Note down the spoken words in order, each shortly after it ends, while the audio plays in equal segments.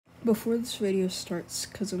Before this video starts,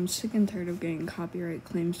 because I'm sick and tired of getting copyright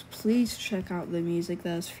claims, please check out the music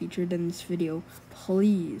that is featured in this video,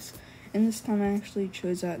 please. And this time I actually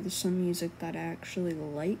chose out some music that I actually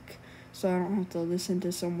like, so I don't have to listen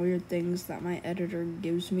to some weird things that my editor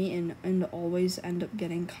gives me and always end up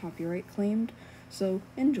getting copyright claimed. So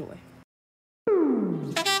enjoy.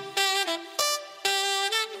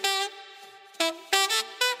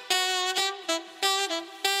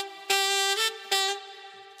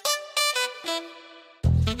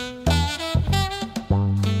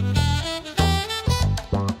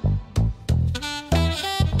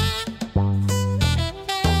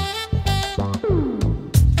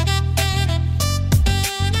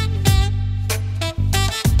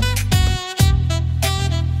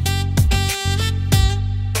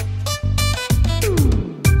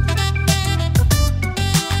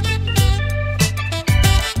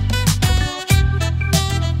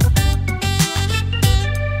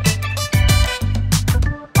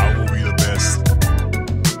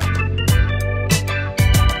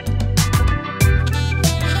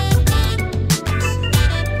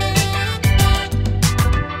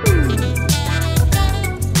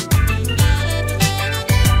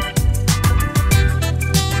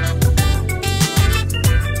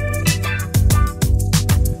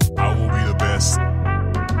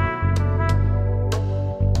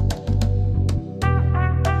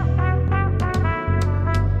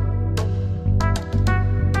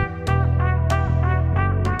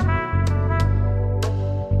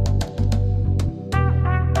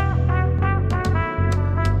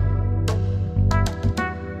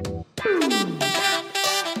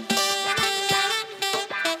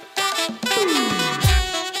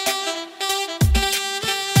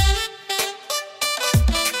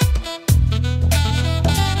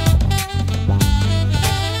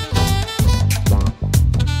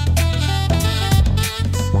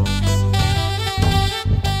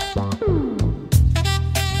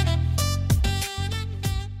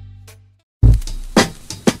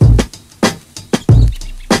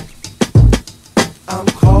 I'm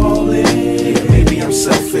calling, maybe I'm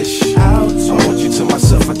selfish. I want you to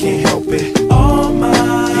myself, I can't help it. All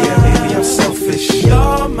mine, yeah, maybe I'm selfish.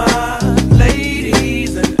 You're my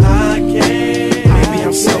ladies and I can't. Maybe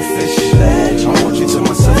I'm selfish. I want you to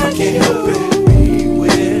myself, I can't help it. Be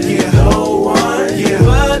with no one, yeah,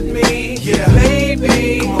 but me, yeah,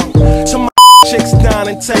 baby. To my chicks down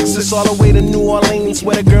in Texas, all the way to New Orleans,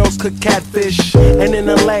 where the girls cook catfish. And in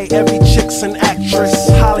LA, every chick's an actress.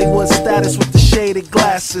 Hollywood status with the shaded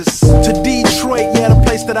glasses. To Detroit, yeah, the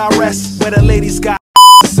place that I rest, where the ladies got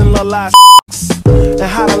and la and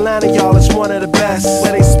Hot Atlanta, y'all, is one of the best,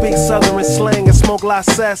 where they speak southern slang and smoke la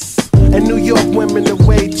cess. And New York women are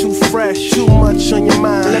way too fresh. Too much on your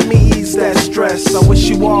mind, let me ease that stress. I wish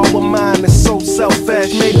you all were mine, it's so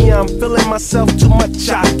selfish. Maybe I'm feeling myself too much,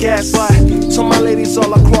 I guess. But to my ladies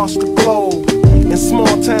all across the globe, in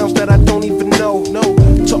small towns that I don't even know,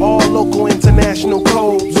 to all local international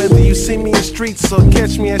codes, whether you see me in streets or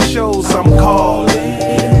catch me at shows, I'm calling.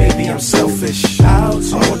 Maybe I'm selfish. I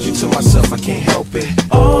want you to myself, I can't help it.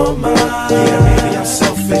 All mine, yeah, maybe I'm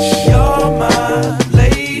selfish. You're my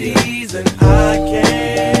ladies and I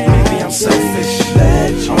can't. Maybe I'm selfish.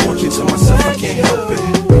 I want you to myself, I can't help it.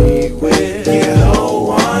 Be with no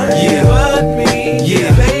one, yeah, but me,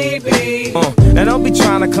 yeah, baby. And don't be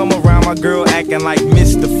trying to come around my girl acting like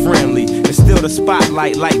Mr. Friendly and steal the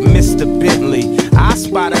spotlight like Mr. Bentley. I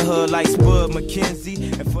spotted her like Spud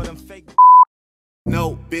McKenzie, and for them fake.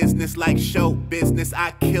 No business like show business.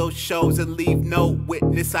 I kill shows and leave no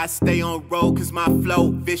witness. I stay on road cause my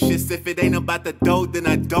flow vicious. If it ain't about the dough, then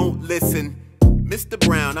I don't listen. Mr.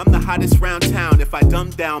 Brown, I'm the hottest round town. If I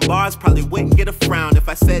dumb down bars, probably wouldn't get a frown. If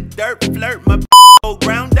I said dirt, flirt, my go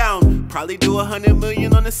ground down. Probably do 100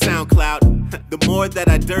 million on the SoundCloud. The more that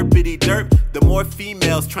I derpity derp, the more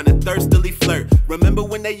females trying to thirstily flirt. Remember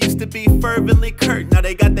when they used to be fervently curt? Now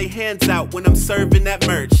they got their hands out when I'm serving that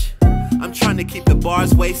merch. I'm trying to keep the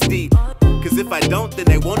bars waist deep, cause if I don't, then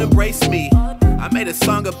they won't embrace me. I made a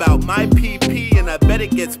song about my PP, and I bet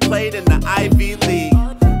it gets played in the Ivy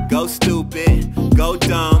League. Go stupid, go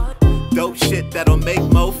dumb, dope shit that'll make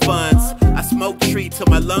more funds. I smoke tree till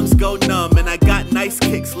my lungs go numb, and I got nice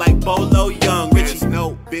kicks like Bolo Young. There's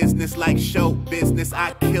no business like show business.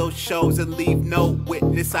 I kill shows and leave no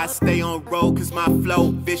witness. I stay on road cause my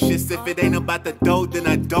flow vicious. If it ain't about the dough, then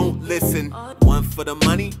I don't listen. One for the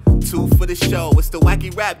money, two for the show. It's the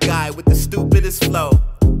wacky rap guy with the stupidest flow.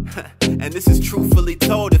 And this is truthfully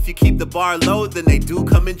told, if you keep the bar low, then they do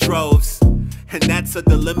come in droves. And that's a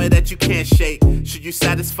dilemma that you can't shake. Should you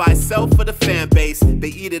satisfy self or the fan base? They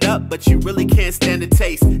eat it up, but you really can't stand the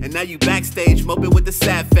taste. And now you backstage moping with the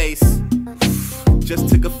sad face. Just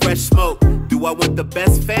took a fresh smoke. Do I want the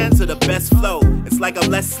best fans or the best flow? It's like I'm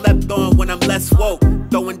less slept on when I'm less woke.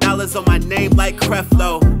 Throwing dollars on my name like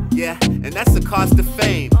Creflo. Yeah, and that's the cost of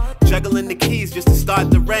fame. Juggling the keys just to start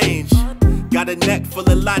the range. Got a neck full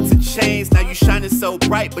of lots of chains. Now you shining so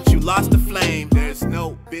bright, but you lost the flame. There's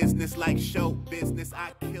no business like show business.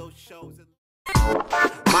 I kill shows.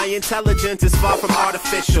 My intelligence is far from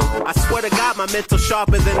artificial. I swear to God, my mental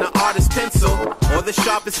sharper than the artist's pencil or the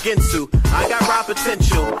sharpest Ginsu. I got raw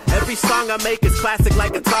potential. Every song I make is classic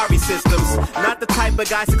like Atari systems. Not the type of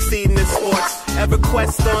guy succeeding in sports. Ever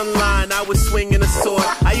quest online, I was swinging a sword.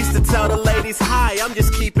 I used to tell the ladies, hi, I'm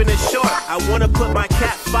just keeping it short. I wanna put my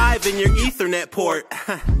Cat 5 in your Ethernet port.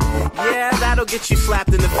 Yeah, that'll get you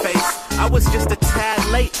slapped in the face. I was just a tad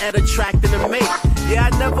late at attracting a mate. Yeah,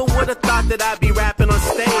 I never would've thought that I'd be rapping on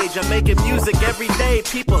stage. I'm making music every day,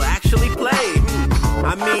 people actually play.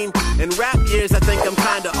 I mean, in rap years I think I'm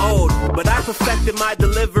kinda old, but I perfected my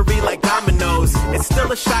delivery like dominoes. It's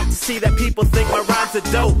still a shock to see that people think my rhymes are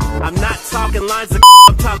dope. I'm not talking lines of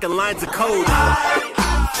I'm talking lines of code. I,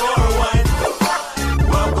 401,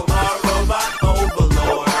 welcome our robot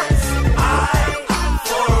overlords. I,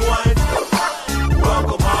 401,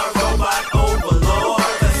 welcome our robot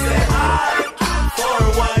overlords. I said I,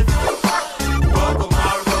 401, welcome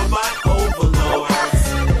our robot overlords.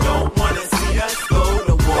 Don't wanna see us go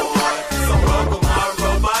to war, so welcome our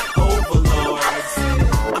robot overlords.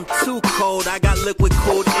 I'm too cold, I got liquid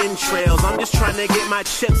cooled entrails. I'm just trying to get my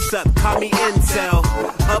chips up, call me Intel.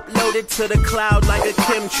 Uploaded to the cloud like a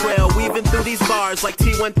chemtrail. Weaving through these bars like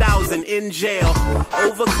T-1000 in jail.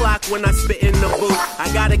 Overclock when I spit in the booth. I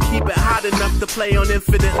gotta keep it hot enough to play on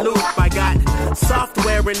infinite loop. I got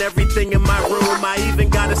software and everything in my room. I even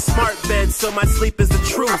got a smart bed so my sleep is the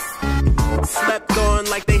truth. Slept on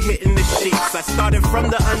like they hitting the sheets. I started from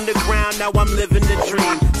the underground, now I'm living the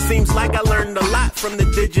dream. Seems like I learned a lot from the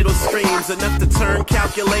digital streams. Enough to turn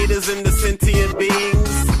calculators into sentient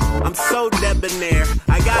beings. I'm so debonair,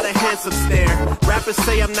 I got a handsome stare. Rappers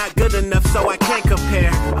say I'm not good enough, so I can't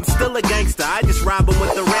compare. I'm still a gangster, I just rob them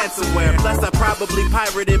with the ransomware. Plus I probably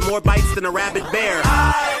pirated more bytes than a rabid bear.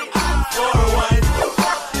 I,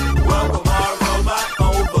 401, welcome our robot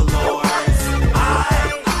overlords.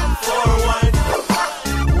 I, 401,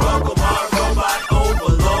 welcome our robot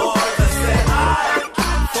overlords. I said I,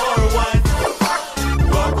 401,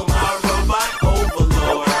 welcome our robot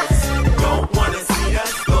overlords. Don't wanna see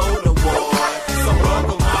us go to war, so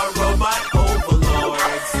welcome our robot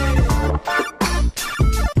overlords.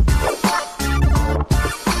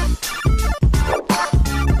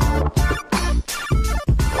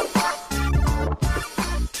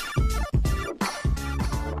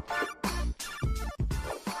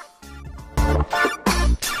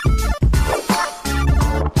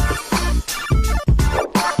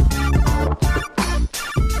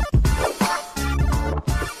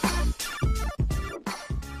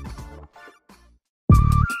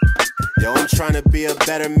 Yo, I'm trying to be a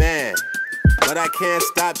better man, but I can't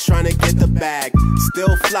stop trying to get the bag.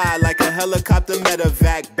 Still fly like a helicopter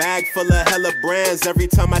medevac. Bag full of hella brands every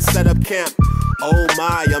time I set up camp. Oh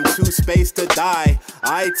my, I'm too spaced to die.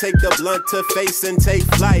 I take the blunt to face and take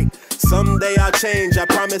flight. Someday I'll change, I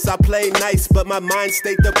promise I'll play nice, but my mind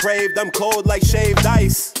state depraved, I'm cold like shaved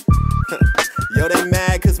ice. Yo, they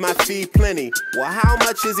mad cause my fee plenty. Well, how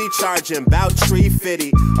much is he charging? Bout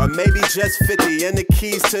 $350, or maybe just 50, and the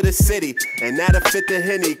keys to the city. And that'll fit the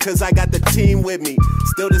Henny, cause I got the team with me.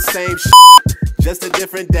 Still the same shit, just a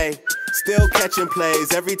different day. Still catching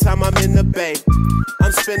plays every time I'm in the bay.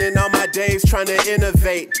 I'm spending all my days trying to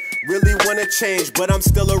innovate. Really wanna change, but I'm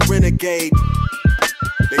still a renegade.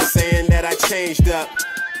 They saying that I changed up.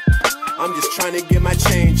 I'm just trying to get my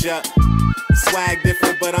change up. Swag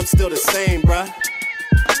different, but I'm still the same, bruh.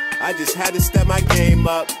 I just had to step my game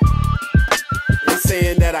up. They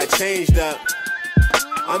saying that I changed up.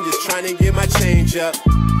 I'm just trying to get my change up.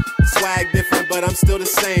 Swag different, but I'm still the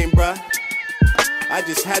same, bruh. I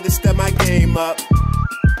just had to step my game up.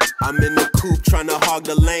 I'm in the coupe trying to hog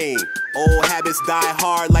the lane. Old habits die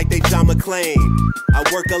hard like they John McClane. I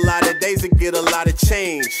work a lot of days to get a lot of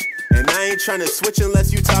change. And I ain't tryna switch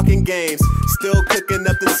unless you talking games. Still cooking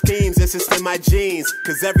up the schemes, it's just in my genes.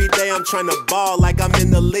 Cause every day I'm tryna ball like I'm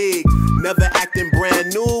in the league. Never acting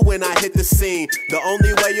brand new when I hit the scene. The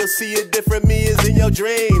only way you'll see a different me is in your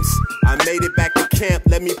dreams. I made it back to camp,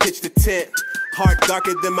 let me pitch the tent. Heart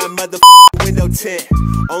darker than my motherfucking window tint.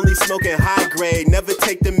 Only smoking high grade, never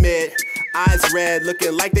take the mid. Eyes red,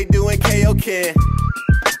 looking like they do in K.O.K.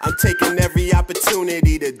 I'm taking every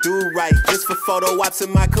opportunity to do right, just for photo ops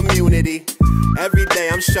in my community. Every day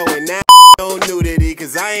I'm showing that no nudity,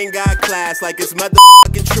 cause I ain't got class like it's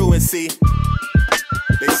motherfucking truancy.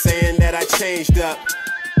 They saying that I changed up,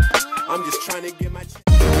 I'm just trying to get my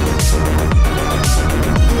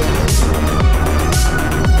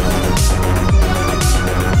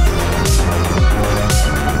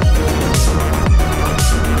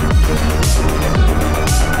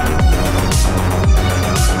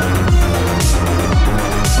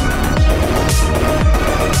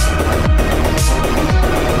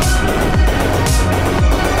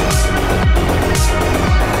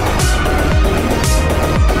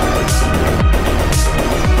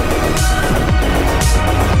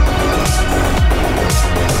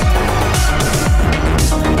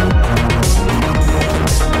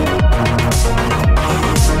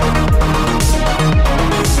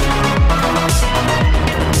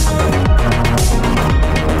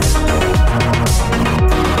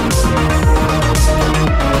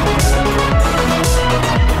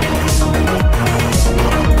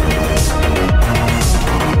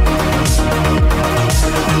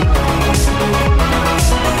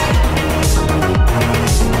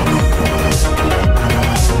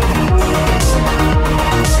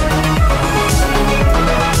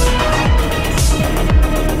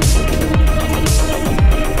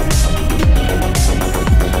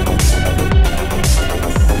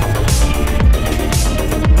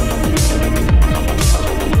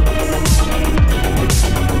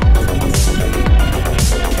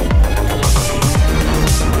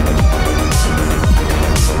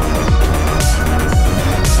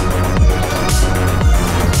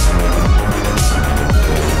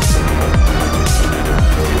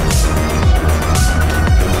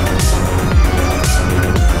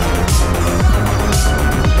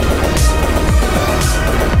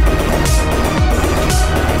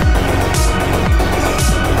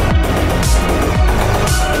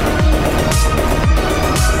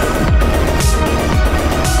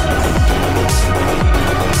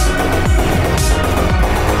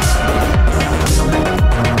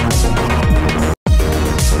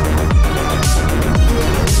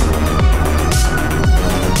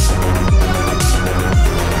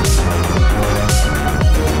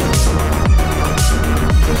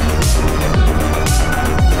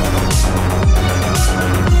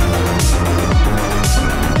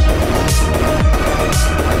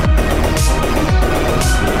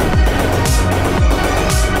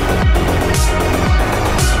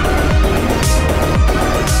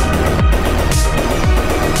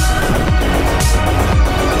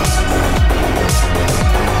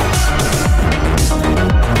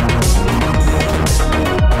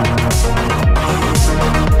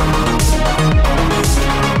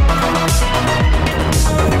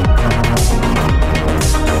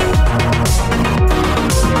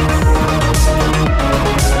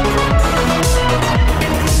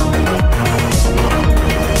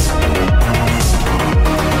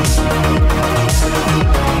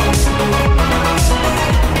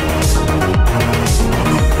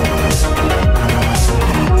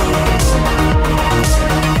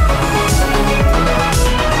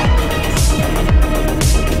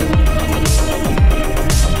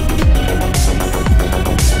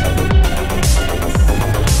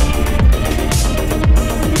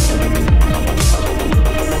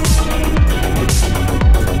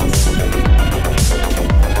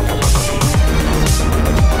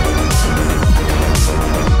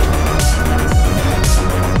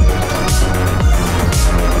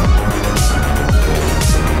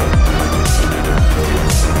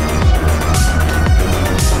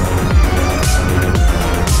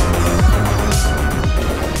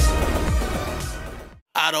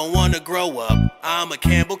grow up. I'm a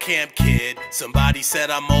Campbell Camp kid. Somebody said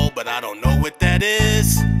I'm old, but I don't know what that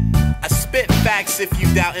is. I spit facts if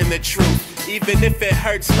you doubting the truth, even if it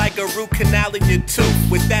hurts like a root canal in your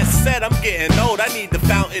tooth. With that said, I'm getting old, I need the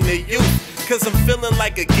fountain of youth, cause I'm feeling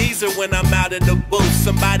like a geezer when I'm out of the booth.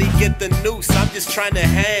 Somebody get the noose, I'm just trying to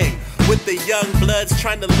hang with the young bloods,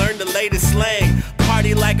 trying to learn the latest slang.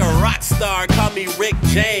 Party like a rock star, call me Rick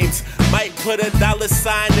James. Might put a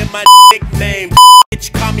 $sign in my nickname.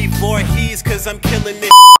 Bitch, call me Voorhees, cause I'm killing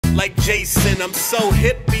it like Jason. I'm so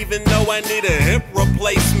hip even though I need a hip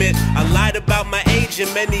replacement. I lied about my age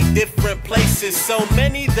in many different places, so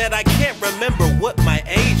many that I can't remember what my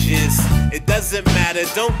age is. It doesn't matter,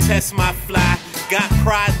 don't test my fly. Got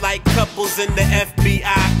pride like couples in the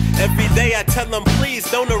FBI. Every day I tell them please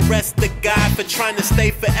don't arrest the guy for trying to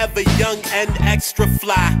stay forever young and extra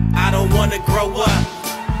fly. I don't wanna grow up.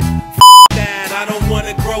 That I don't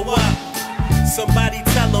wanna grow up. Somebody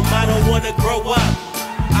tell them I don't wanna grow up.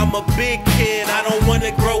 I'm a big kid, I don't wanna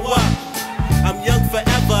grow up. I'm young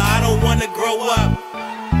forever, I don't wanna grow up.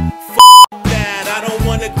 F that, I don't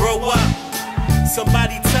wanna grow up.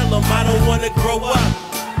 Somebody tell them I don't wanna grow up.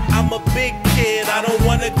 I'm a big kid, I don't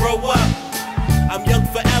wanna grow up. I'm young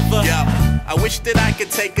forever. Yeah, I wish that I could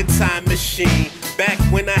take a time machine back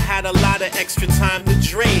when I had a lot of extra time to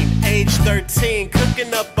dream. Age 13,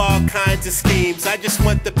 cooking up all kinds of schemes. I just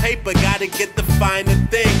want the paper, gotta get the finer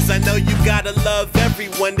things. I know you gotta love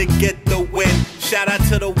everyone to get the win. Shout out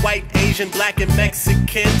to the white, Asian, black, and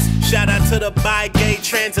Mexicans. Shout out to the bi, gay,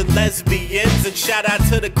 trans, and lesbians. And shout out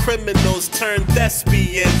to the criminals turned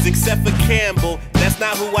thespians. Except for Campbell, that's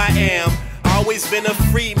not who I am. Always been a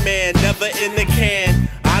free man, never in the can.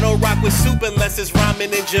 I don't rock with soup unless it's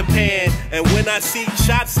ramen in Japan. And when I see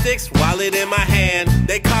chopsticks, wallet in my hand.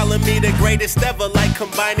 They calling me the greatest ever, like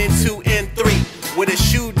combining 2 and 3. With a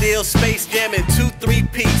shoe deal, Space Jam, and 2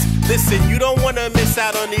 3-peats. Listen, you don't wanna miss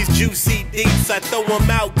out on these juicy deets. I throw them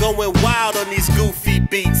out going wild on these goofy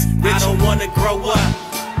beats. I don't wanna grow up.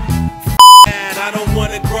 That, I don't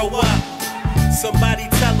wanna grow up. Somebody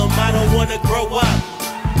tell them I don't wanna grow up.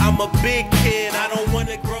 I'm a big kid, I don't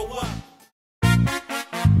wanna grow up.